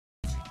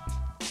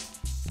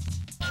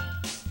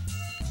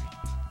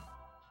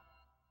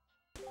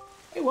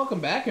Hey, welcome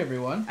back,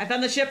 everyone. I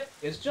found the ship.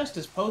 It's just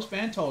as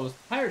Postman told us.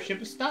 The pirate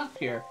ship is stopped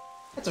here.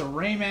 That's a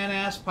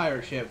Rayman-ass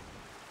pirate ship.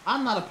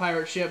 I'm not a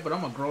pirate ship, but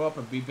I'm gonna grow up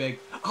and be big.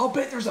 I'll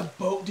bet there's a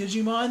boat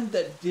Digimon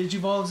that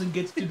digivolves and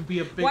gets to be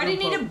a big. Why do you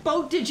need a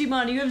boat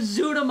Digimon? You have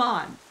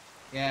Zoodamon.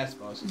 Yeah, I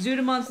suppose.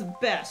 Zoodamon's the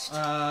best.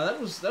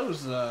 That was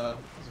a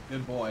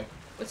good boy.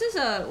 What's his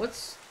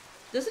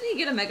doesn't he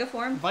get a mega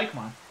form?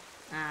 Vikemon.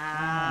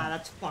 Ah,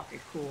 that's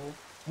fucking cool.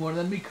 One of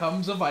them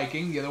becomes a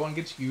Viking, the other one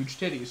gets huge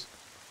titties.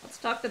 Let's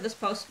talk to this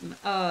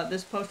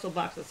postal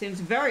box that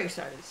seems very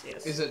excited to see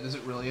us. Is it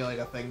really like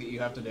a thing that you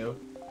have to do?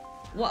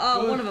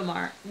 Well, one of them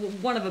are.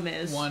 One of them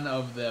is. One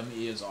of them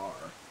is R.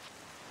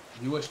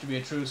 If you wish to be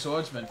a true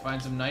swordsman, find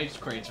some knights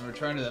crates and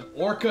return to them.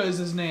 Orca is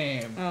his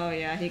name. Oh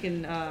yeah, he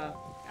can. Yeah,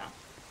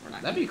 we're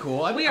not. That'd be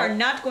cool. We are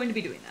not going to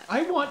be doing that.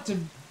 I want to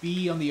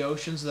be on the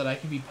ocean so that I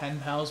can be pen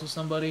pals with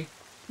somebody.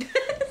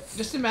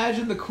 Just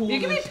imagine the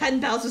coolness. You can be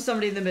pen pals with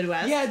somebody in the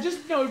Midwest. Yeah,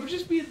 just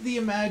be the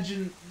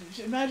imagine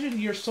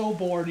you're so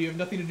bored you have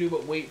nothing to do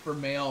but wait for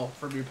mail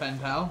from your pen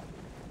pal.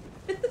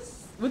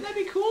 Wouldn't that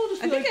be cool?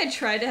 Just be I think I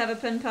tried to have a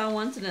pen pal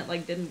once and it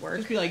like didn't work.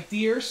 Just be like,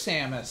 "Dear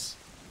Samus,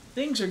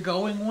 things are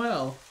going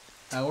well.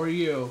 How are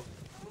you?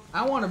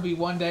 I want to be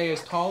one day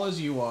as tall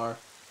as you are.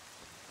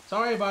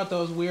 Sorry about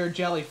those weird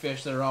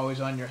jellyfish that are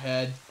always on your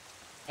head.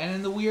 And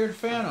in the weird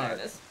fan art. There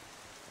it is.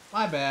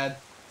 My bad."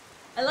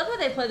 I love how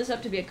they play this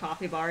up to be a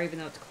coffee bar, even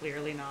though it's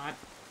clearly not.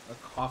 A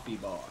coffee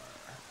bar.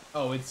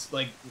 Oh, it's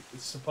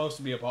supposed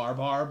to be a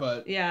bar,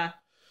 but... Yeah.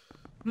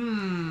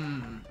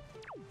 What's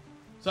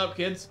up,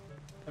 kids?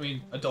 I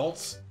mean,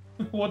 adults.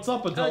 What's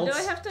up, adults? Oh, do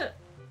I have to...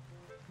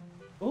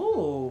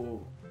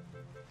 Ooh.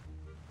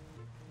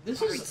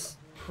 This is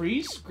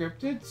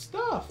pre-scripted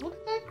stuff. Look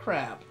at that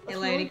crap. That's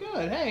really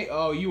good. Hey,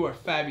 oh, you are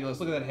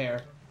fabulous. Look at that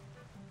hair.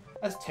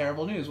 That's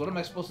terrible news. What am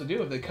I supposed to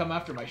do if they come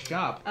after my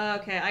shop?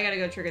 Okay, I gotta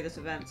go trigger this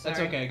event. Sorry.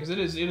 That's okay, because it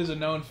is a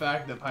known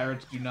fact that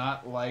pirates do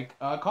not like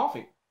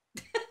coffee.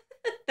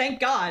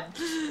 Thank God.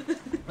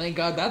 Thank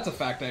God that's a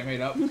fact I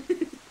made up. God,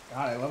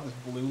 I love this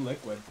blue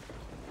liquid.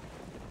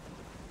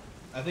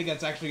 I think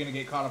that's actually gonna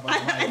get caught up on the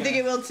mic. I think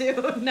it will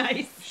too.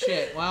 Nice.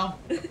 Shit. Well,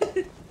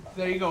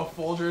 there you go,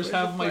 Folgers.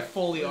 Have my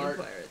Foley art.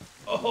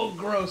 Oh,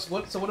 gross.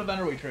 So what event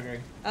are we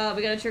triggering?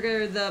 We gotta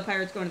trigger the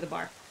pirates going to the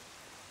bar.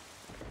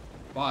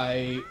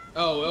 By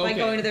okay. By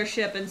going to their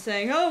ship and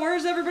saying, "Oh,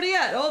 where's everybody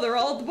at? Oh, they're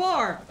all at the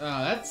bar."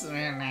 Oh, that's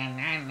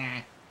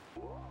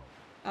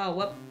Oh,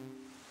 what?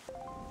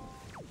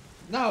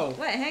 No.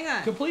 Wait, hang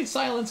on. Complete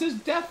silence is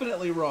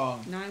definitely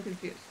wrong. No, I'm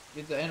confused.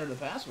 You have to enter the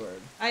password.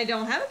 I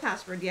don't have a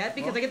password yet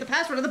because I get the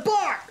password of the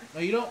bar.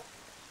 No, you don't.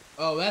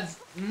 Oh, that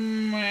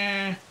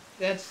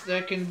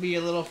can be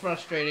a little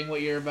frustrating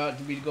what you're about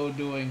to be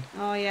doing.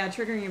 Oh yeah,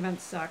 triggering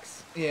events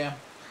sucks. Yeah.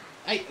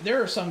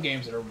 There are some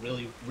games that are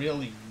really,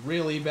 really,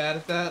 really bad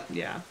at that.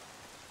 Yeah.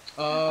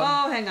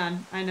 Oh, hang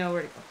on. I know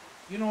where to go.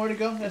 You know where to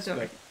go? That's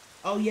good.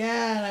 Oh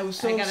yeah, and I was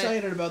so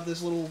excited about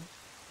this little.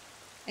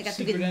 I got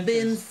to get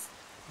bins.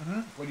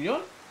 What are you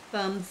doing?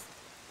 Bombs.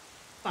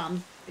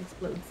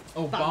 Explodes.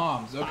 Oh,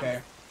 bombs.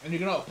 Okay. And you're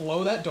gonna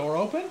blow that door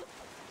open?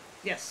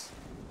 Yes.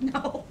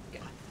 No.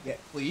 God. Yeah,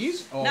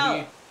 please. Oh,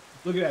 no.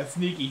 Look at how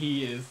sneaky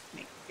he is.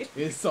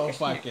 He's so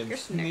fucking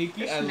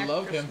sneaky. I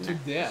love him to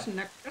death.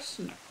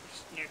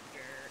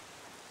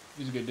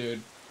 He's a good dude.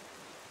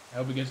 I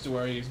hope he gets to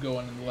where he's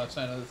going in the left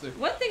side of the city.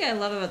 One thing I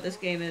love about this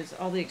game is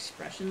all the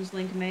expressions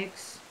Link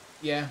makes.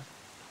 Yeah.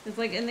 It's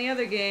like in the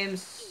other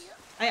games,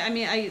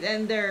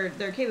 and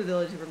their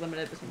capabilities were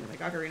limited to something like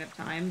Ocarina of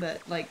Time,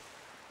 but like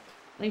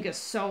Link is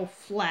so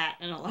flat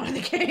in a lot of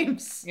the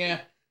games. Yeah.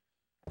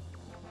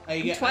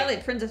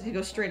 Twilight Princess, he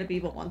goes straight up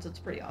evil once. It's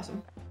pretty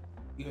awesome.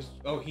 He goes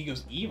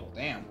evil.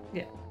 Damn.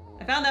 Yeah.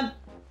 I found them.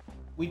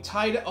 We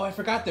tied. Oh, I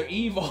forgot they're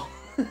evil.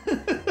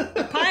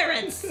 The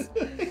pirates.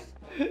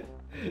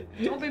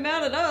 Don't be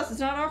mad at us. It's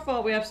not our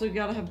fault. We absolutely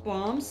gotta have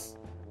bombs.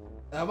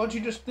 How about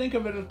you just think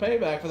of it as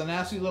payback for the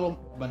nasty little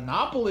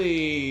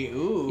monopoly?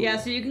 Ooh. Yeah,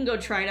 so you can go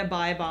try to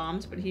buy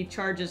bombs, but he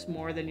charges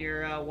more than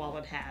your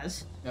wallet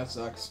has. That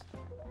sucks.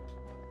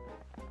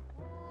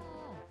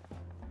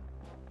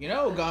 You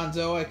know,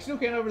 Gonzo, I still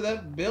can't over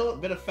that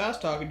bit of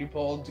fast talking you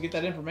pulled to get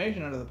that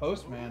information out of the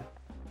postman.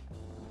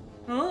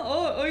 Huh?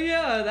 Oh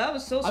yeah, that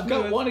was so smooth. I've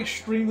got one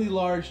extremely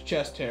large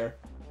chest hair.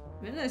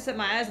 The minute I set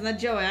my eyes on that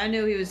Joey, I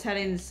knew he was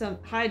hiding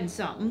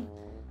something.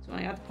 So when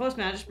I got the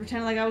postman, I just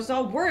pretended like I was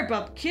all worried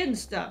about the kid and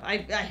stuff. I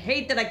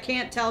hate that I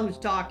can't tell who's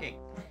talking.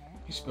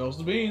 He spills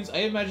the beans. I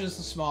imagine it's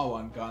a small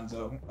one,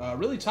 Gonzo.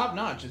 Really top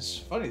notch. It's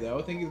funny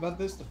though, thinking about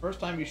this the first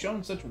time you've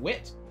shown such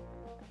wit.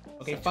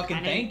 Okay, such fucking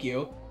cunning. Thank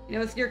you. You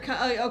know, it's your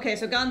okay,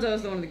 so Gonzo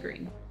is the one in the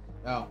green.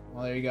 Oh,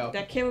 well there you go.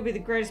 That kid would be the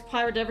greatest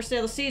pirate to ever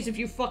sail the seas if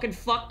you fucking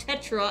fucked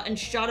Tetra and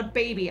shot a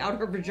baby out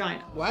her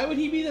vagina. Why would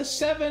he be the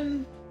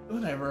 7?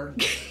 Whatever.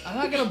 I'm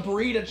not gonna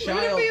breed a child.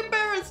 I'm gonna be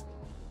embarrassed.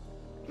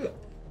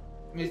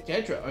 Miss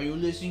Tetra, are you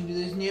listening to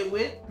this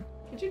nitwit?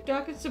 Could you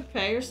duck us to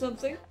pay or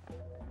something?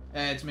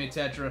 It's me,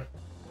 Tetra.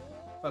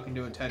 Fucking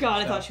doing Tetra God,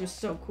 stuff. I thought she was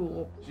so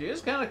cool. She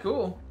is kind of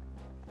cool.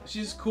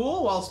 She's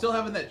cool while still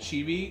having that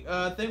chibi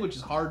thing, which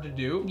is hard to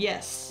do.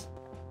 Yes.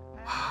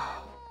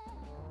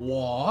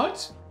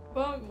 What?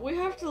 But we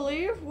have to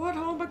leave? What?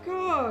 Oh my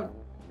god.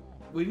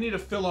 We need to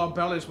fill our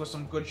bellies with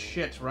some good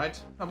shit, right?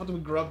 How about we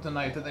grub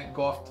tonight and then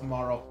go off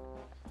tomorrow?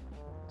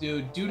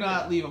 Dude, do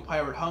not leave a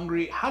pirate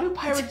hungry. How do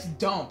pirates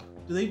dump?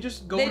 Do they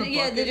just go in a bucket?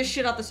 Yeah, they just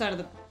shit off the side of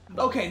the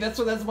boat. Okay, that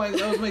was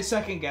my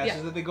second guess, Yeah.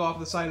 is that they go off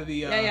the side of the...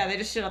 Yeah, they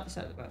just shit off the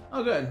side of the boat.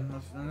 Oh, good.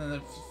 And then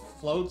it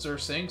floats or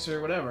sinks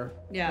or whatever.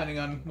 Yeah. Depending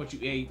on what you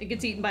ate. It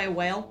gets eaten by a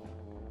whale.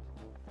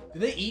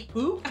 Do they eat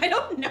poop? I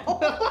don't know.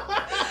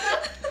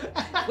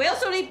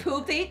 Whales don't eat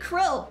poop, they eat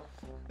krill.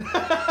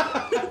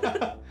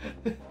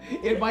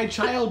 In my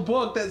child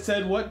book that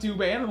said what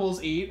do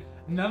animals eat,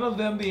 none of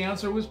them the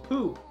answer was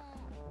poop.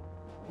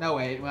 No,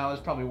 wait, well, there's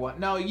probably one.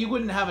 No, you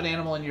wouldn't have an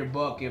animal in your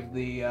book if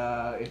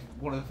if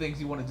one of the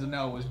things you wanted to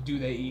know was do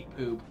they eat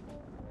poop.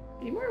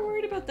 Are you more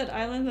worried about that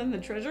island than the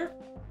treasure?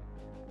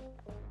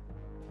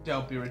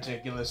 Don't be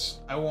ridiculous.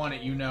 I want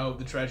it, you know,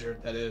 the treasure,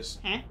 that is.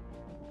 Huh?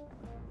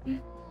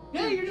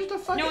 Yeah, you're just a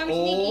fucking I'm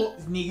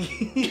old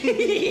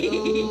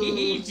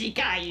sneaky. She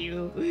got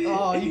you.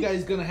 Oh, you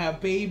guys gonna have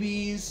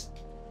babies?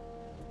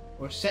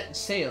 We're setting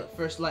sail at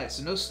first light,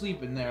 so no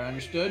sleeping there,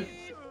 understood?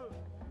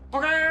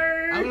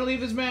 Okay. I'm gonna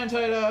leave this man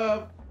tied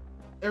up.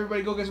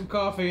 Everybody go get some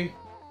coffee.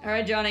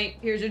 Alright, Johnny,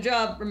 here's your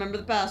job. Remember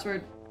the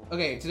password.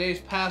 Okay,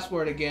 today's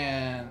password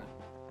again.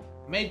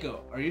 Mako,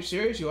 are you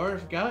serious? You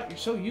already forgot? You're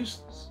so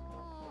useless.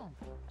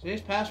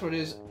 Today's password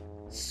is...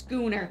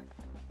 Schooner.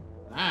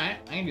 Alright,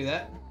 I can do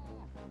that.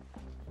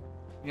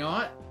 You know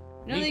what?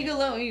 I don't think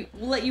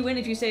he'll let you in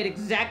if you say it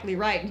exactly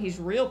right, and he's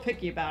real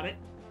picky about it.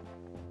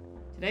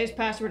 Today's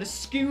password is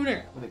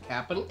schooner. With a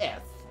capital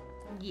S.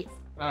 Yes.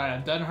 Alright,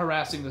 I'm done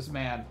harassing this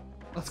man.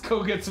 Let's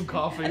go get some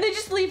coffee. And they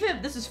just leave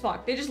him. This is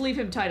fucked. They just leave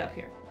him tied up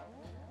here.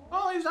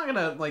 Well, he's not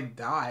gonna, like,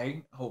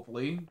 die,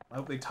 hopefully. I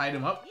hope they tied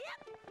him up.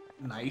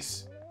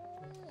 Nice.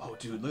 Oh,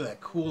 dude, look at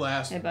that cool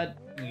ass. Hey, bud.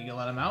 You gonna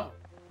let him out?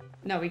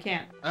 No, we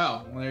can't.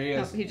 Oh, well, there he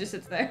No, is. he just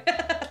sits there.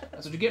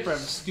 That's what you get for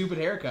having a stupid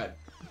haircut.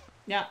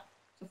 Yeah.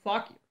 So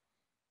fuck you.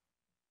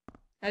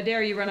 How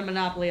dare you run a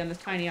monopoly on this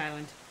tiny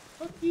island?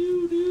 Fuck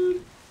you,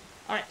 dude.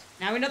 Alright,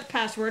 now we know the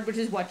password, which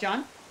is what,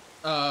 John?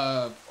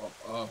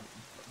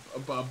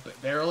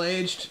 Barrel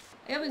aged.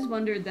 I always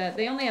wondered that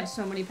they only have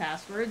so many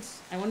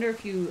passwords. I wonder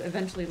if you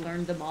eventually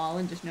learned them all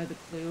and just know the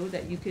clue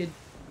that you could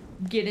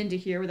get into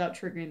here without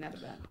triggering that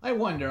event. I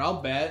wonder.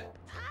 I'll bet.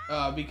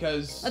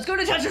 Because Let's go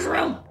to Tetra's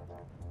room!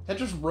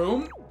 Tetra's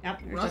room.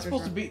 Yep, We're not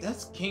supposed to be.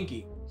 That's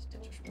kinky. It's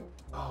Tetra's room.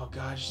 Oh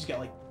god, she's got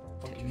like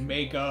fucking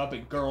makeup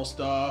and girl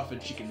stuff,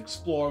 and she can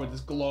explore with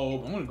this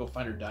globe. I'm gonna go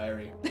find her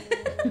diary.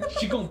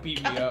 She gonna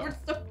beat me God, up. we're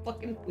so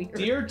fucking weird.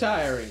 Dear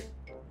diary.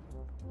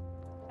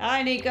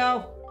 Hi, Nico.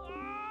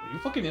 Are you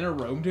fucking in her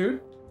room,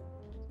 dude?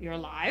 You're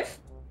alive?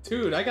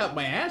 Dude, I got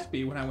my ass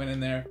beat when I went in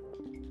there.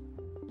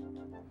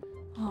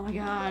 Oh my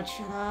god,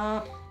 shut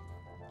up.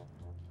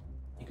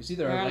 You can see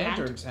there are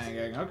lanterns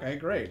hanging. Okay,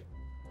 great.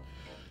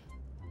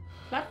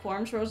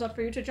 Platforms rose up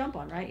for you to jump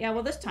on, right? Yeah,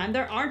 well this time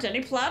there aren't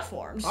any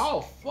platforms.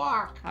 Oh,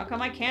 fuck. How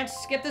come I can't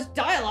skip this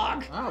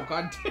dialogue? Oh,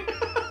 god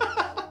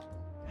God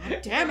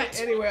damn it.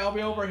 Anyway, I'll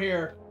be over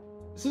here.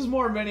 This is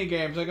more mini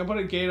games. I can put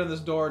a gate on this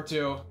door,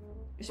 too.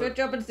 You switch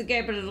open to the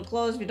gate, but it'll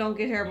close if you don't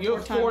get here before You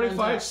have time runs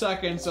 45 out.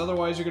 seconds,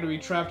 otherwise you're going to be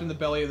trapped in the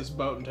belly of this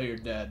boat until you're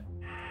dead.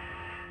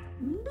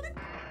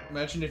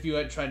 Imagine if you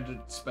had tried to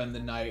spend the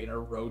night in a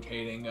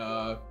rotating,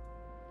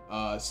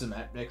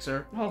 cement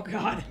mixer. Oh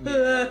god.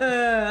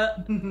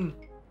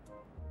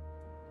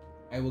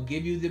 I will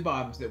give you the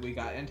bombs that we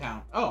got in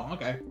town. Oh,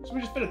 okay. So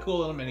we just fit a cool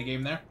little mini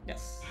game there.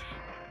 Yes.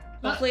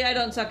 Hopefully I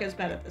don't suck as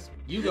bad at this.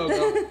 You go.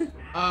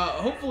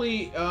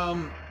 Hopefully,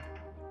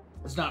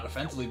 it's not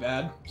offensively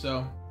bad.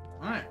 So,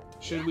 all right.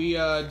 Should we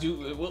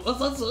do? Well,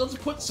 let's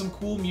put some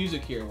cool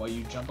music here while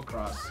you jump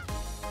across.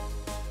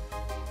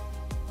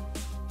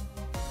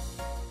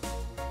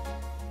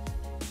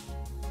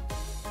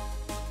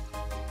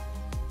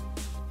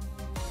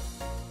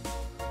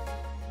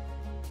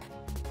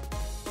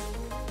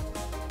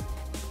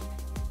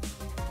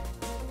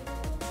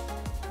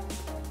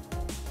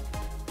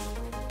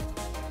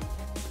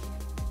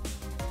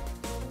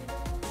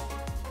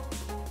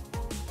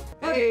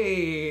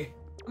 Hey!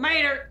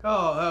 Made her!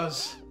 Oh, that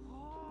was...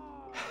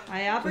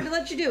 I offered to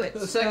let you do it,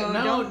 The so second,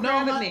 don't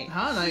grab at me.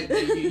 Huh?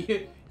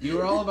 You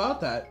were all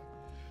about that.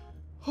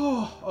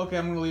 Oh, okay,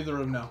 I'm gonna leave the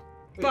room now.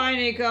 Wait, Bye,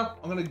 Nico.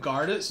 I'm gonna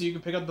guard it so you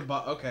can pick up the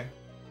bomb. Okay.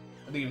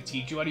 Are they gonna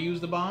teach you how to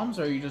use the bombs,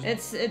 or are you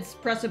just... It's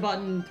press a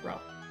button, throw.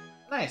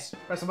 Nice.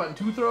 Press a button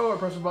to throw, or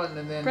press a button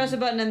and then... Press a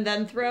button and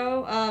then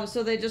throw.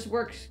 So they just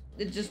work.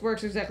 It just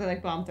works exactly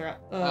like bomb throw.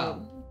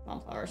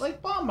 Bomb flowers.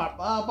 Like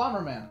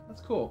Bomberman.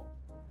 That's cool.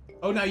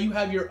 Oh, now you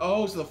have your...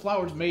 Oh, so the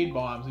flowers made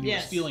bombs, and you're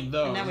Yes. stealing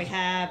those. And now we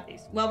have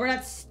these. Well, we're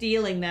not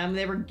stealing them.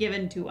 They were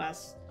given to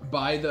us.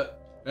 By the...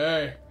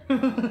 Hey.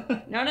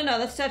 No,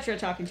 that's Tetra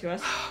talking to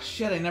us.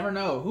 Shit, I never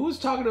know. Who was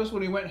talking to us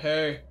when he went,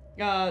 hey?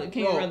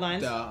 King of Red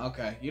Lines. Duh,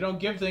 okay. You don't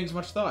give things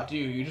much thought, do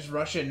you? You just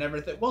rush it and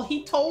everything. Well,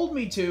 he told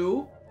me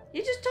to.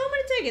 You just told me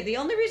to take it. The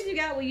only reason you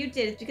got what you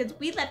did is because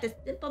we let this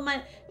simple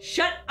man...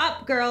 Shut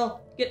up, girl!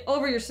 Get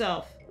over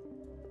yourself.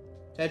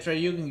 Tetra,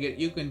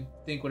 you can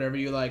think whatever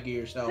you like of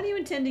yourself. How do you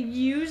intend to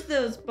use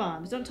those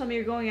bombs? Don't tell me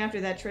you're going after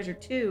that treasure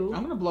too.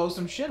 I'm gonna blow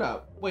some shit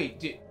up. Wait,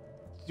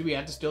 do we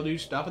have to still do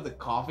stuff at the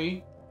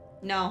coffee?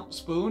 No.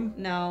 Spoon?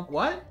 No.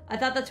 What? I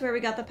thought that's where we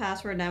got the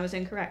password, and I was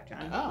incorrect,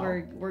 John. Oh.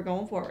 We're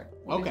going forward.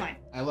 We'll be Okay, fine.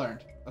 I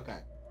learned. Okay,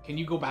 can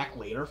you go back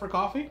later for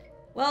coffee?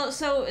 Well,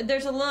 so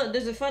there's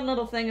a fun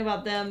little thing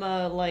about them,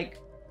 like,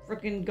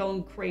 freaking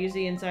going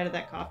crazy inside of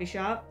that coffee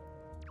shop.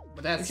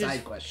 But that's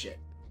side quest shit.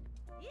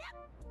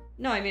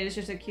 No, I mean, it's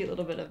just a cute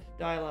little bit of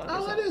dialogue.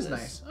 Oh, that is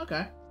nice.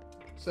 Okay.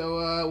 So,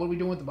 what are we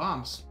doing with the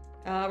bombs?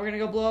 We're gonna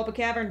go blow up a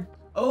cavern.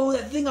 Oh,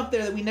 that thing up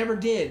there that we never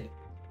did.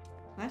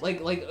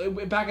 What?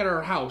 Like back at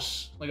our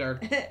house, like our.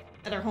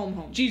 At our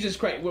home. Jesus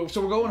Christ!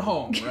 So we're going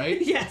home, right?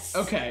 Yes.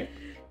 Okay.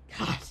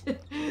 God.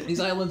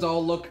 These islands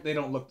all they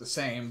don't look the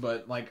same,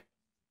 but like.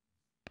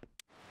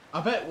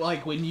 I bet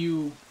like when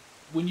you're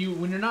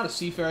not a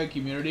seafaring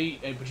community,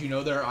 but you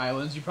know there are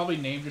islands, you probably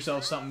named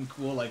yourself something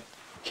cool like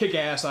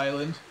Kick-Ass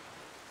Island.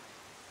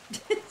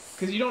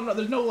 Because you don't know,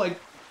 there's no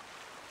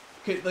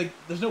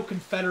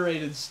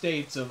confederated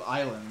states of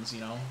islands, you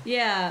know?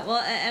 Yeah,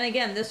 well, and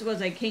again, this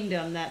was a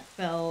kingdom that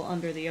fell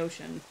under the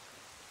ocean.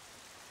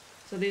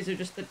 So these are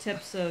just the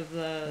tips of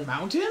the...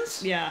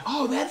 Mountains? Yeah.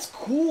 Oh, that's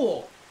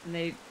cool! And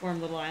they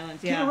form little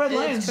islands. King Yeah, of Red it's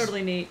Lions.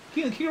 totally neat.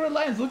 King of Red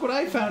Lions, look what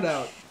I found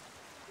out!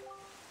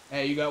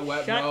 Hey, you got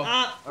wet, Shut bro.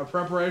 up! Our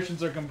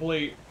preparations are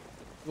complete.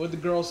 What the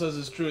girl says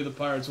is true, the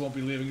pirates won't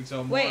be leaving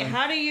until morning. Wait,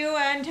 how do you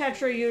and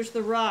Tetra use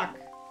the rock?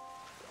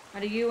 How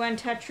do you and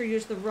Tetra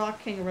use the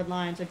rock, King of Red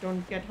Lions? I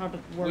don't get how it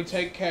works.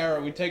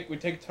 We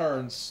take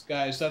turns,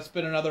 guys. That's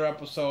been another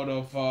episode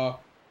of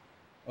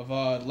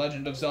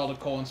Legend of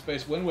Zelda: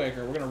 Space Wind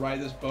Waker. We're gonna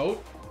ride this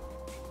boat,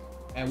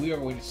 and we are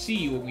going to see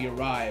you when we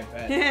arrive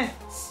at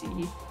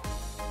See.